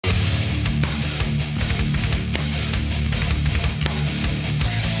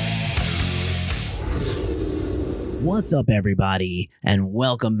What's up, everybody, and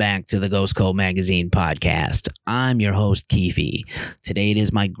welcome back to the Ghost Cult Magazine podcast. I'm your host, Keefe. Today, it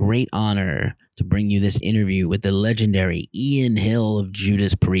is my great honor to bring you this interview with the legendary Ian Hill of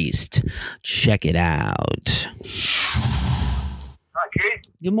Judas Priest. Check it out. Hi, Keith.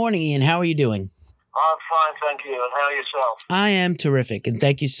 Good morning, Ian. How are you doing? I'm fine, thank you. And how are yourself? I am terrific, and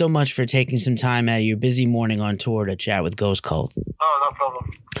thank you so much for taking some time out of your busy morning on tour to chat with Ghost Cult. Oh, no problem.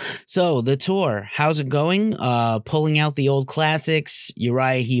 So, the tour, how's it going? Pulling out the old classics,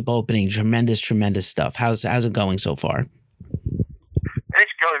 Uriah Heep opening, tremendous stuff. How's it going so far?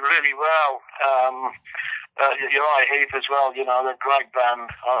 It's going really well. Uriah Heep as well, you know, they're a great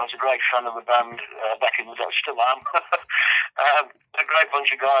band. I was a great fan of the band back in the day, still am. A great bunch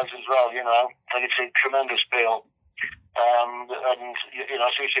of guys as well, you know, and it's a tremendous bill. And you know,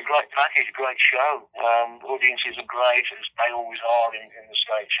 so it's a great package, great show. Audiences are great, as they always are in the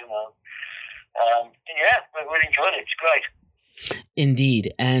States, you know. Yeah, we're enjoying it. It's great.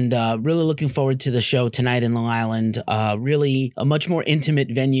 Indeed, and really looking forward to the show tonight in Long Island. Really a much more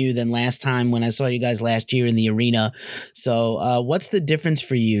intimate venue than last time when I saw you guys last year in the arena. So what's the difference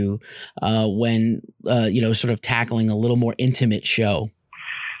for you when, sort of tackling a little more intimate show?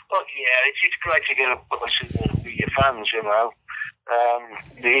 Well, yeah, it's great to get up with your fans, you know.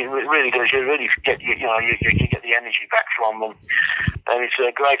 It really does. You really get, you get the energy back from them, and it's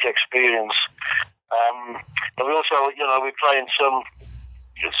a great experience. And we also, you know, we play in some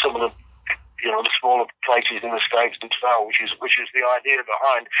of the, you know, the smaller places in the States as well, which is the idea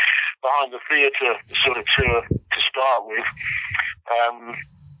behind the theatre sort of tour to start with.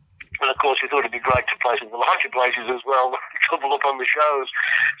 And of course, we thought it'd be great to play some of the larger places as well, double up on the shows.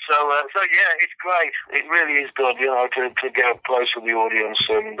 So yeah, it's great. It really is good, you know, to get up close to the audience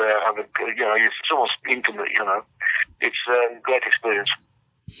and have a, you know, it's almost intimate, you know. It's a great experience.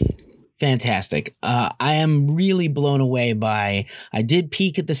 Fantastic. I am really blown away by, I did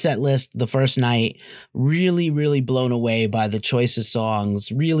peek at the set list the first night, really blown away by the choice of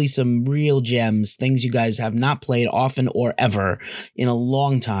songs, really some real gems, things you guys have not played often or ever in a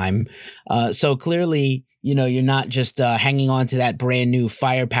long time. So clearly, you know, you're not just hanging on to that brand new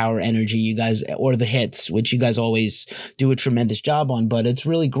firepower energy you guys, or the hits, which you guys always do a tremendous job on, but it's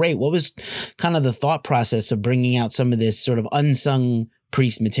really great. What was kind of the thought process of bringing out some of this sort of unsung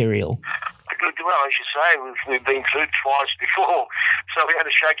Priest material? Well, as you say, we've been through it twice before, so we had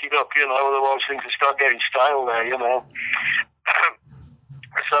to shake it up, you know, otherwise things would start getting stale there, you know.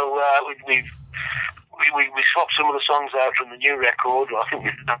 So we swapped some of the songs out from the new record. I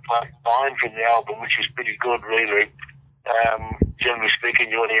think we've played 9 from the album, which is pretty good, really. Generally speaking,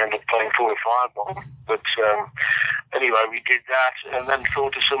 you only end up playing 4 or 5 of them. But anyway, we did that, and then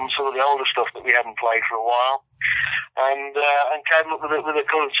thought of some of the older stuff that we hadn't played for a while, and came up with a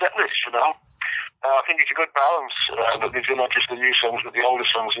current set list, you know. I think it's a good balance, that there's not just the new songs, but the older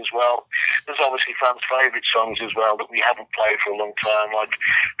songs as well. There's obviously fans' favourite songs as well that we haven't played for a long time, like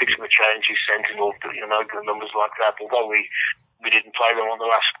Bits of a Changes, Sentinel, you know, the numbers like that. Although we didn't play them on the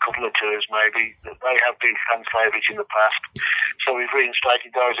last couple of tours, maybe. They have been fans' favourites in the past. So we've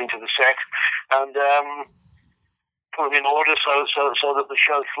reinstated those into the set and put them in order so that the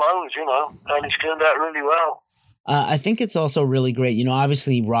show flows, you know, and it's turned out really well. I think it's also really great. You know,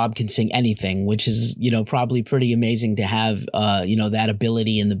 obviously Rob can sing anything, which is, you know, probably pretty amazing to have, that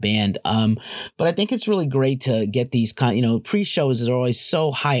ability in the band. But I think it's really great to get these pre-shows are always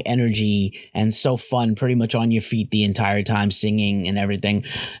so high energy and so fun, pretty much on your feet the entire time, singing and everything,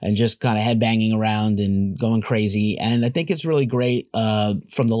 and just kind of headbanging around and going crazy. And I think it's really great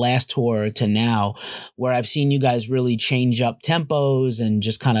from the last tour to now, where I've seen you guys really change up tempos and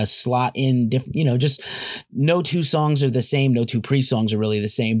just kind of slot in different, you know, just no two songs are the same. No two Priest songs are really the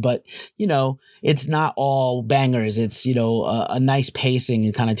same, but you know, it's not all bangers. It's, you know, a nice pacing.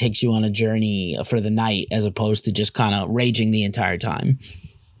 It kind of takes you on a journey for the night as opposed to just kind of raging the entire time.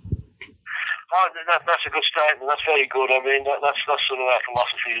 Oh, that's a good statement. That's very good. I mean, that's sort of our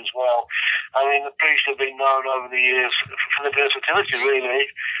philosophy as well. I mean, the Priest have been known over the years for the versatility, really.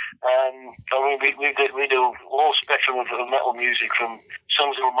 I mean, we do all spectrum of metal music, from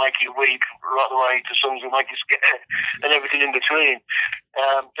songs that will make you weep right the way to songs that will make you scared, and everything in between.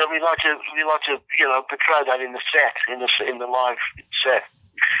 And we like to you know, portray that in the set, in the live set.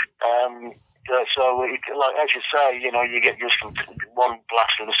 So, like as you say, you know, you get just one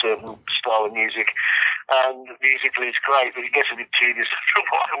blast of a certain style of music, and musically it's great, but it gets a bit tedious after a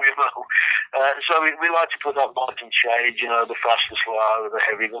while, you know. So we like to put that light and shade, you know, the fast, the slow, the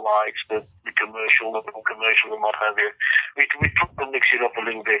heavy, the light, the commercial, the non-commercial, and what have you. We mix it up a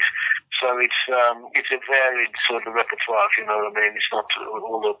little bit, so it's a varied sort of repertoire, if you know what I mean. It's not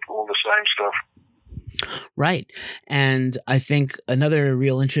all the same stuff. Right. And I think another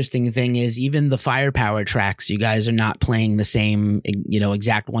real interesting thing is even the Firepower tracks, you guys are not playing the same,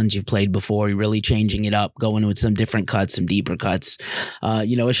 exact ones you've played before. You're really changing it up, going with some different cuts, some deeper cuts.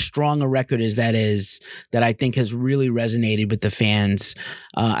 As strong a record as that is, that I think has really resonated with the fans.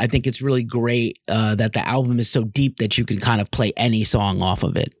 I think it's really great that the album is so deep that you can kind of play any song off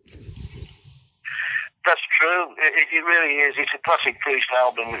of it. That's true. It really is. It's a classic Priest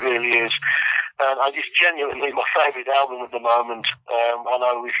album. It really is. It's genuinely my favourite album at the moment. I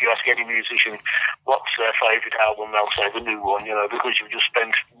know if you ask any musician what's their favourite album, they'll say the new one, because you've just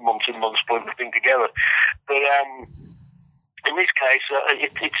spent months and months putting the thing together. But in this case,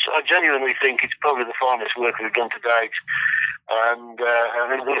 I genuinely think it's probably the finest work we've done to date. And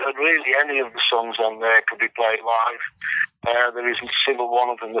really any of the songs on there could be played live. There isn't a single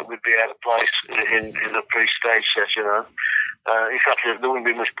one of them that would be out of place in a pre-stage set, in fact, there wouldn't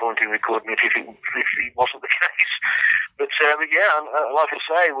be much point in recording it if it wasn't the case. But like I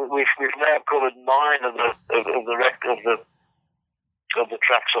say, we've now covered 9 of the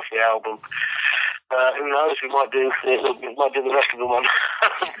tracks off the album. Who knows? We might do the rest of them on.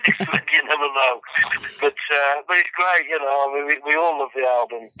 You never know. But it's great, we all love the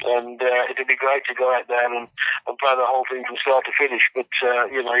album, and it'd be great to go out there and play the whole thing from start to finish. But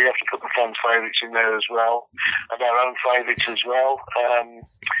you have to put the fans' favourites in there as well, and our own favourites as well.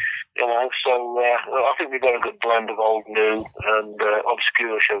 So I think we've got a good blend of old, new, and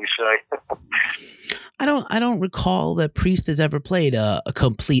obscure, shall we say. I don't recall that Priest has ever played a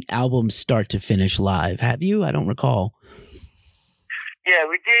complete album start to finish live. Have you? I don't recall. Yeah,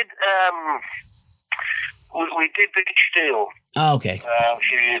 we did. We did Big Steel. Oh, okay. A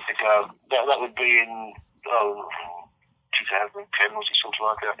few years ago. That would be in 2010, was it, something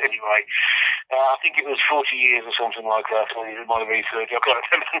like that? Anyway, I think it was 40 years or something like that, or it might have been 30, I can't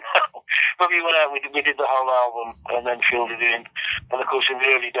remember now. But we went out, we did the whole album and then filled it in. And of course, in the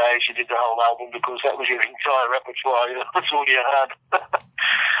early days, you did the whole album because that was your entire repertoire, that's all you had.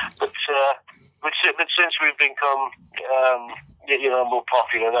 But since we've become, more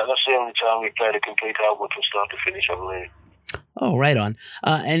popular, that's the only time we played a complete album from start to finish, I believe. Oh, right on.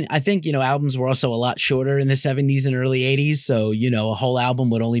 And I think, albums were also a lot shorter in the 70s and early 80s. So, a whole album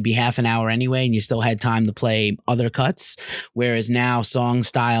would only be half an hour anyway, and you still had time to play other cuts. Whereas now song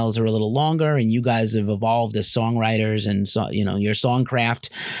styles are a little longer, and you guys have evolved as songwriters, and so, your songcraft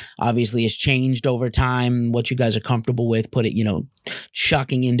obviously has changed over time, what you guys are comfortable with, put it,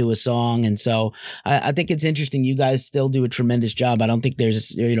 chucking into a song. And so I think it's interesting. You guys still do a tremendous job. I don't think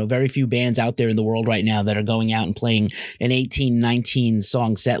there's, very few bands out there in the world right now that are going out and playing an 19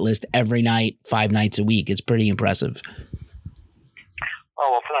 song set list every night, 5 nights a week. It's pretty impressive. Oh,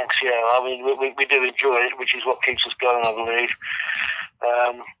 well, thanks. Yeah, I mean, we do enjoy it, which is what keeps us going, I believe.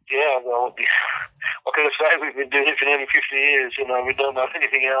 What can I say? We've been doing it for nearly 50 years. We don't know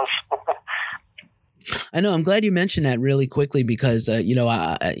anything else. I know. I'm glad you mentioned that really quickly because,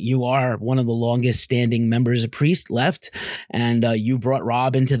 you are one of the longest standing members of Priest left, and you brought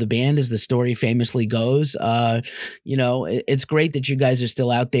Rob into the band, as the story famously goes. It's great that you guys are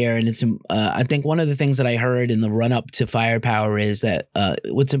still out there. And it's, I think one of the things that I heard in the run up to Firepower is that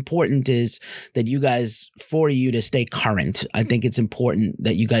what's important is that you guys, for you to stay current, I think it's important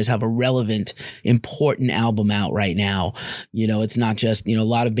that you guys have a relevant, important album out right now. It's not just, a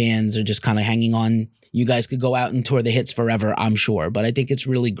lot of bands are just kind of hanging on. You guys could go out and tour the hits forever, I'm sure. But I think it's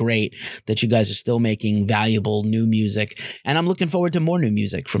really great that you guys are still making valuable new music. And I'm looking forward to more new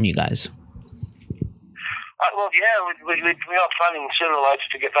music from you guys. We are planning sooner or later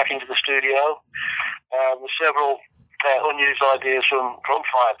to get back into the studio. There's several unused ideas from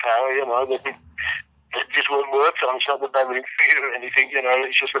Firepower, that just weren't worked on. It's not that they were inferior or anything,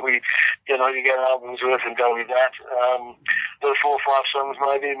 it's just that you get albums worth and go with that. There are 4 or 5 songs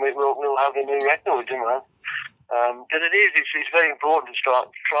maybe, and we'll have a new record, Because it's very important to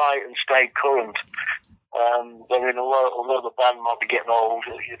try and stay current. Although the band might be getting old,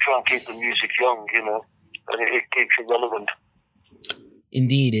 you try and keep the music young, and it keeps it relevant.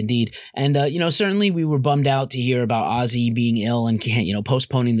 Indeed. And, certainly we were bummed out to hear about Ozzy being ill and,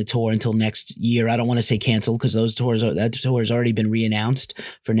 postponing the tour until next year. I don't want to say canceled because that tour has already been re-announced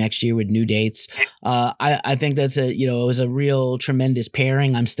for next year with new dates. I think that's it was a real tremendous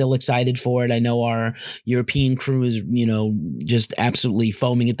pairing. I'm still excited for it. I know our European crew is, just absolutely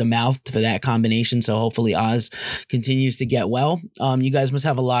foaming at the mouth for that combination. So hopefully Oz continues to get well. You guys must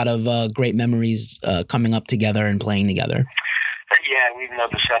have a lot of great memories coming up together and playing together. Yeah, we've known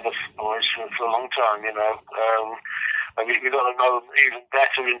the Sabbath boys for a long time, we got to know them even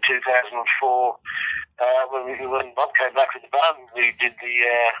better in 2004 when Bob came back with the band, we did the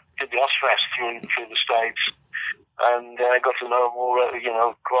Ozfest through the States, and got to know him all,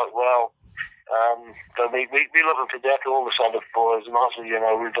 quite well. So we love him to death, all the Sabbath boys, and also,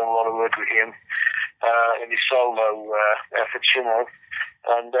 we've done a lot of work with him in his solo efforts,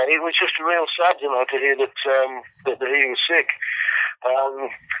 and it was just real sad, to hear that he was sick.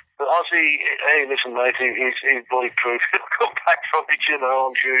 But Ozzy, hey, listen, mate, he's bulletproof. He'll come back from it,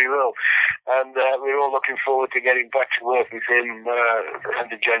 I'm sure he will. And we're all looking forward to getting back to work with him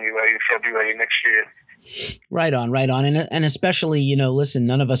end of January, February next year. Right on. And especially, listen,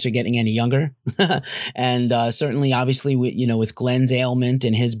 none of us are getting any younger. And certainly, obviously, with Glenn's ailment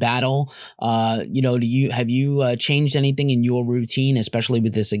and his battle, have you changed anything in your routine, especially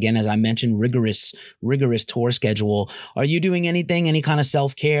with this, again, as I mentioned, rigorous tour schedule? Are you doing anything, any kind of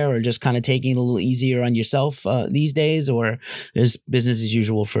self-care, or just kind of taking it a little easier on yourself these days, or is business as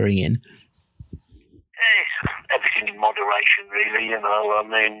usual for Ian? Everything in moderation, really, I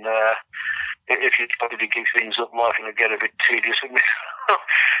mean, if you try to give things up, life will get a bit tedious.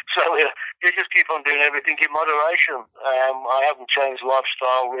 So you just keep on doing everything in moderation. I haven't changed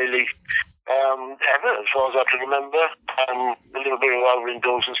lifestyle really ever, as far as I can remember. A little bit of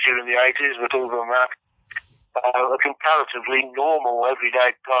overindulgence during the 80s, but other than that, a comparatively normal,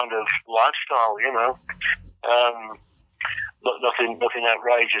 everyday kind of lifestyle, but nothing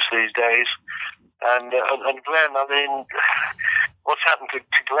outrageous these days. And Glenn, I mean, what's happened to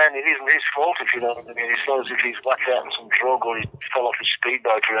Glenn, it isn't his fault, if you know what I mean. It's not as if he's whacked out on some drug or he fell off a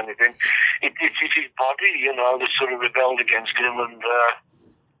speedboat or anything. It's his body, that sort of rebelled against him, and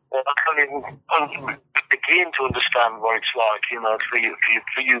I can't even begin to understand what it's like, for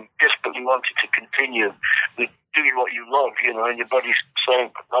you desperately wanted to continue with doing what you love, and your body's saying,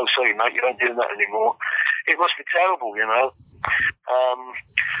 "No, sorry, mate, you don't do that anymore." It must be terrible,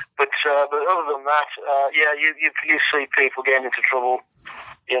 But other than that, you see people getting into trouble.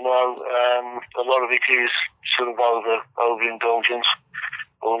 A lot of it is sort of overindulgence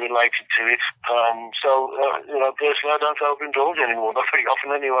or related to it. Personally, I don't overindulge anymore, not very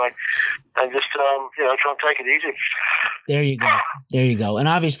often anyway. And just, try and take it easy. There you go. And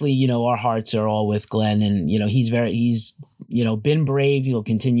obviously, our hearts are all with Glenn, and, he's been brave. He'll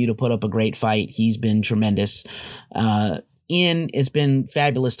continue to put up a great fight. He's been tremendous. Ian, it's been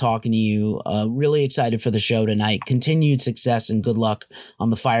fabulous talking to you. Really excited for the show tonight. Continued success and good luck on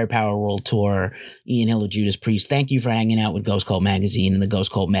the Firepower World Tour. Ian Hill of Judas Priest, thank you for hanging out with Ghost Cult Magazine and the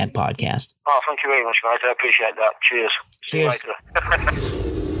Ghost Cult Mag podcast. Oh, thank you very much, mate. I appreciate that. Cheers. See you later.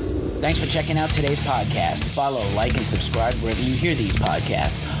 Thanks for checking out today's podcast. Follow, like, and subscribe wherever you hear these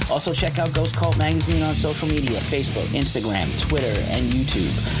podcasts. Also, check out Ghost Cult Magazine on social media, Facebook, Instagram, Twitter, and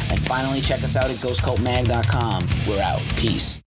YouTube. And finally, check us out at ghostcultmag.com. We're out. Peace.